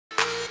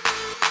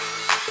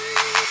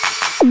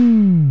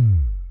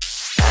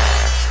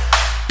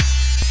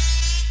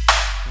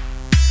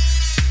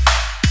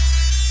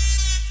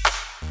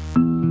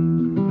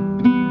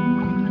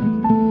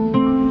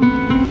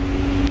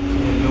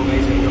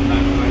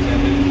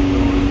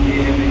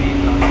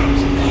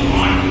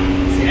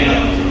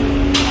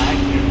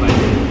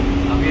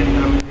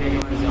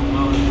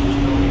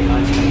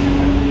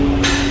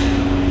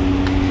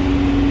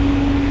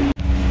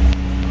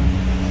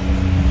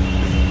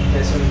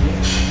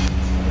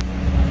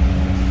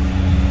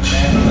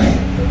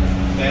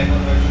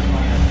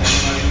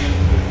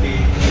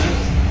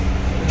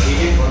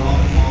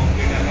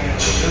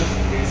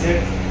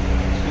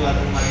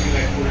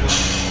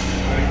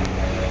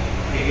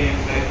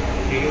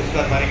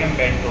मारेंगे हम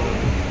bent over,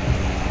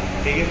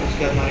 ठीक है।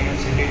 उसके बाद मारेंगे हम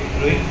सिटिंग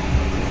ग्रोइंग,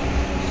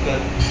 उसके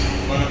बाद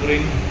वन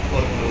ग्रोइंग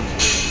और क्लोज,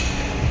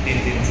 तीन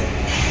से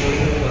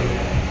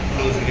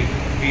क्लोज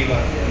वी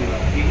बार,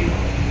 ठीक है।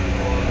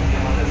 और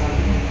हमारे साथ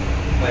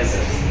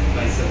बाइसेप्स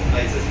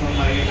में हम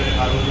मारेंगे पहले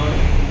armour rod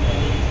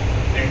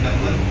and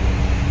dumbbell,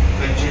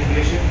 bench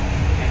pressure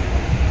and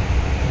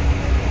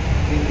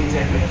तीन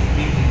सेट में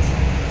तीन set.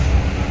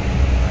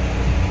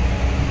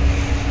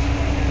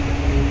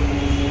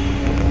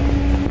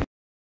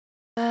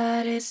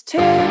 But it's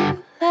too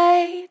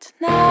late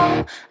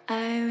now.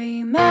 I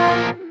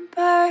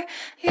remember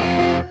you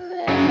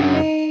and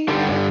me,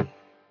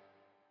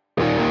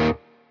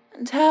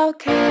 and how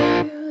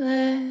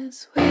careless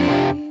we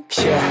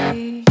could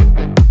be.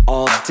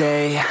 All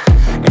day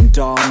and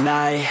all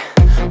night,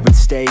 we'd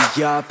stay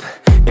up,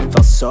 it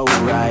felt so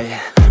right.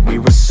 We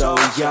were so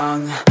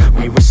young,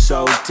 we were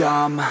so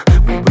dumb.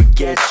 We would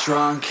get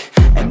drunk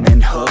and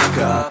then hook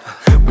up.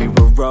 We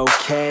were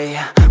okay,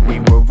 we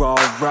were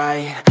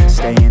alright,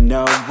 staying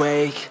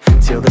awake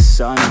till the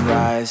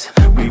sunrise.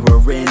 We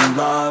were in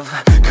love,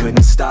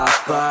 couldn't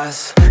stop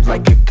us,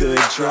 like a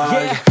good drug,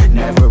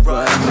 never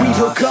enough. We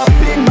hook up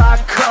in my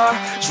car,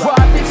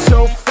 driving so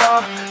far,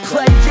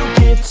 play you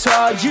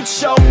guitar, you'd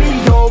show me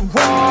your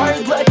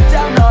art, let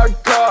down our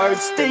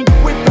guards, think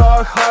with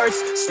our hearts,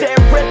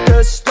 stare at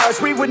the stars,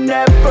 we were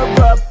never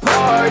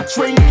apart,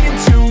 drinking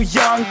too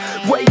young,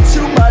 way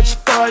too much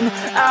fun,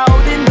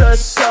 out in the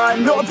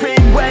sun,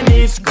 open when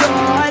it's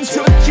gone,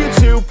 took you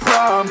to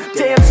prom,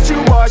 dance to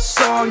our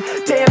song,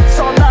 dance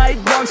all night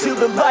long till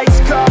the lights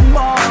come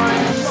on.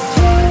 It's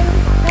too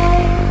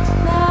late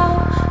now.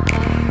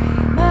 I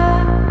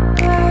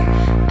remember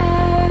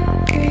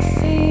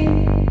everything,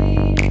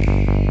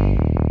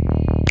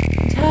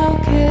 and how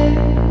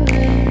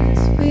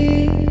careless we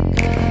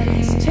got.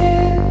 It's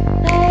too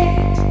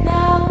late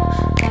now.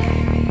 I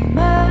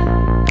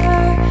remember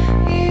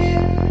you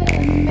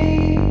and me,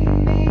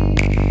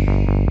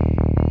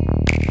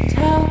 and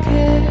how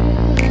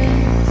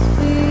careless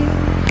we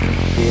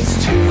got. It's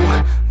too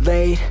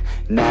late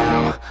now,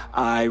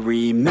 I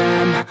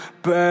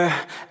remember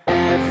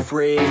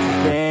everything,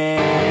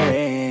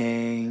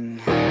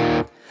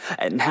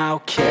 and how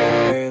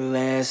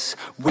careless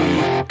we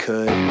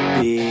could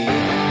be,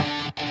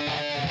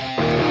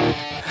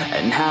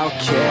 and how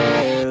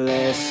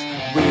careless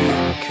we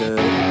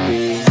could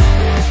be,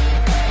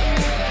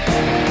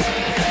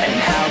 and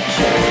how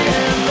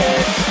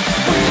careless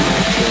we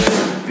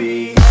could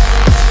be.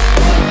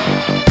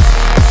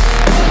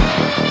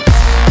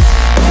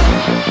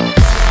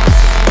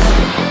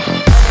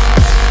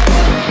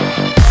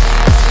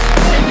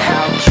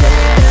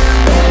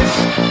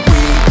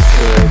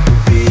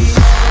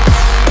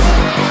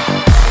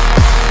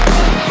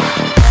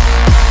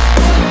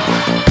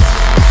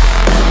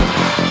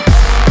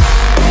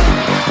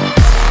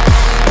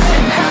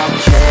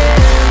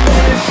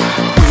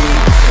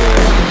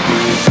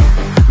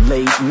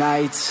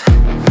 Nights,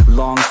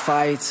 long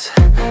fights,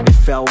 it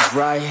felt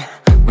right,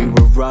 we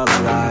were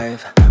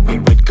alive. We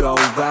would go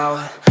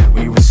out,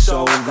 we were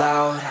so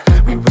loud,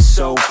 we were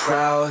so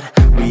proud,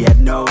 we had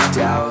no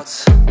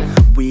doubts.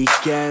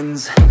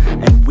 Weekends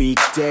and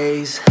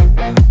weekdays,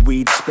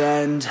 we'd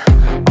spend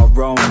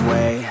our own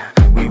way.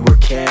 We were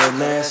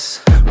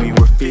careless, we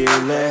were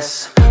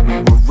fearless, we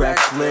were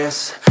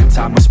reckless,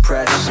 time was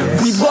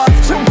precious. We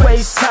loved to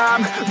waste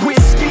time,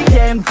 whiskey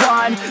and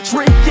wine,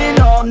 drinking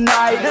all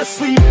night,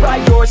 asleep by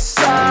your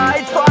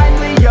side.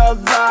 Finally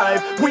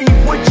alive, we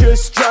would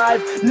just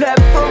drive,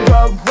 never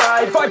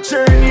arrive. Our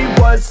journey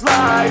was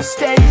live,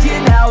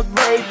 staying out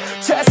late,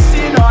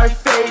 testing our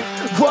fate,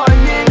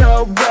 running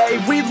away.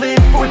 We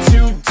live for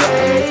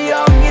today,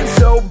 young and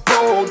so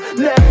bold,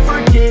 never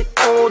get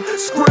old.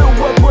 Screw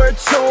what we're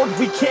told,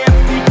 we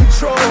can't be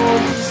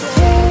controlled. It's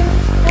too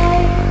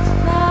late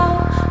now.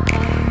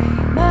 I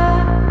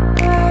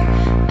remember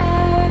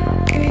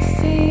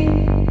everything,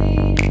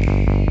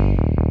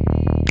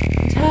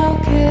 and how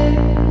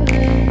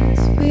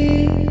careless we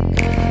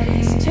got.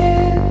 It's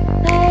too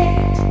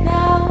late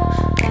now.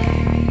 I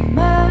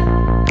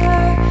remember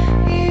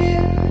you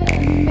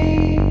and me,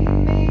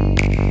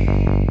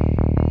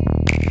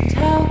 and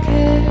how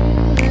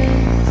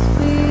careless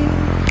we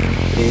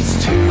got. It's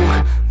too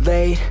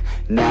late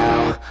now,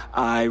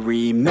 I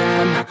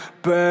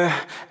remember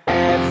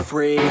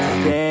everything,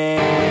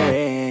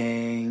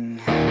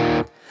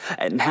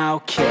 and how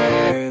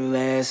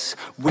careless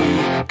we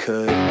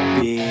could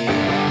be,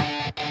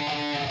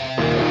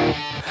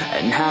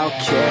 and how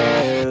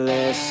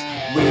careless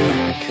we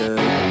could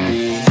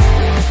be,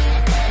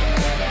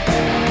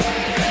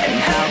 and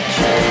how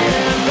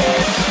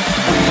careless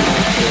we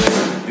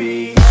could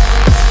be.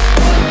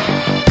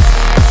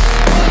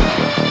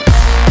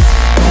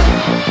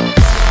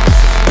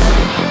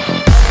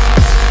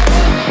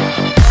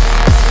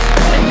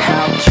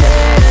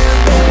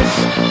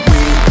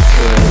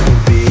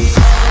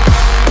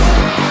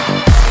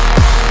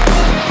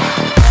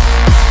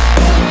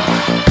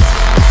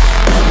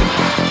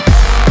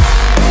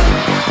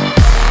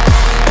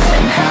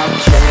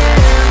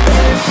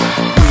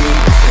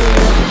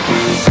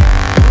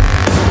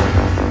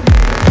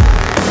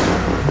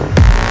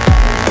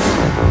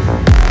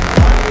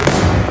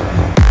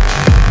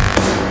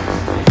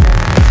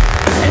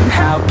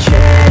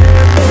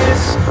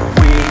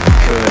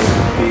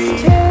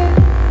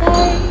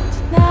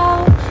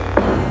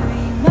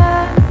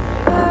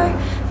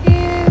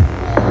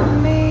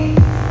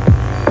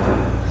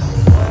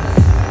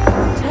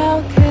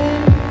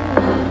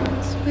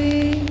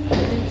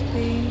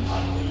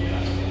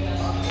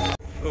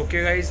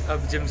 Okay guys,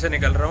 अब gym से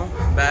निकल रहा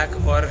हूँ। Back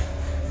और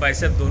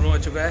bicep दोनों हो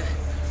चुका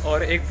है।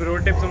 और एक प्रो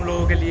टिप तुम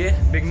लोगों के लिए,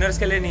 बिगनर्स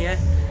के लिए नहीं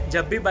है,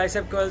 जब भी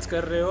बाइसेप कर्ल्स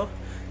कर रहे हो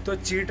तो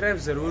चीट रैप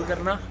ज़रूर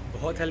करना,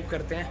 बहुत हेल्प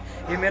करते हैं।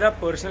 ये मेरा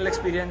पर्सनल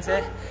एक्सपीरियंस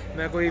है,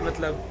 मैं कोई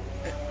मतलब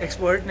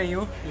एक्सपर्ट नहीं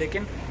हूँ,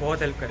 लेकिन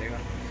बहुत हेल्प करेगा।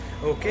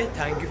 Okay,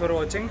 thank you for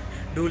watching.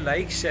 Do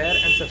like, share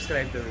and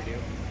subscribe the video.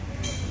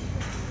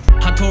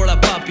 हाँ थोड़ा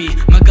पापी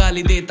मैं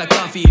गाली देता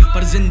काफी,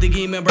 पर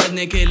जिंदगी में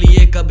बढ़ने के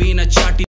लिए कभी न चाटी।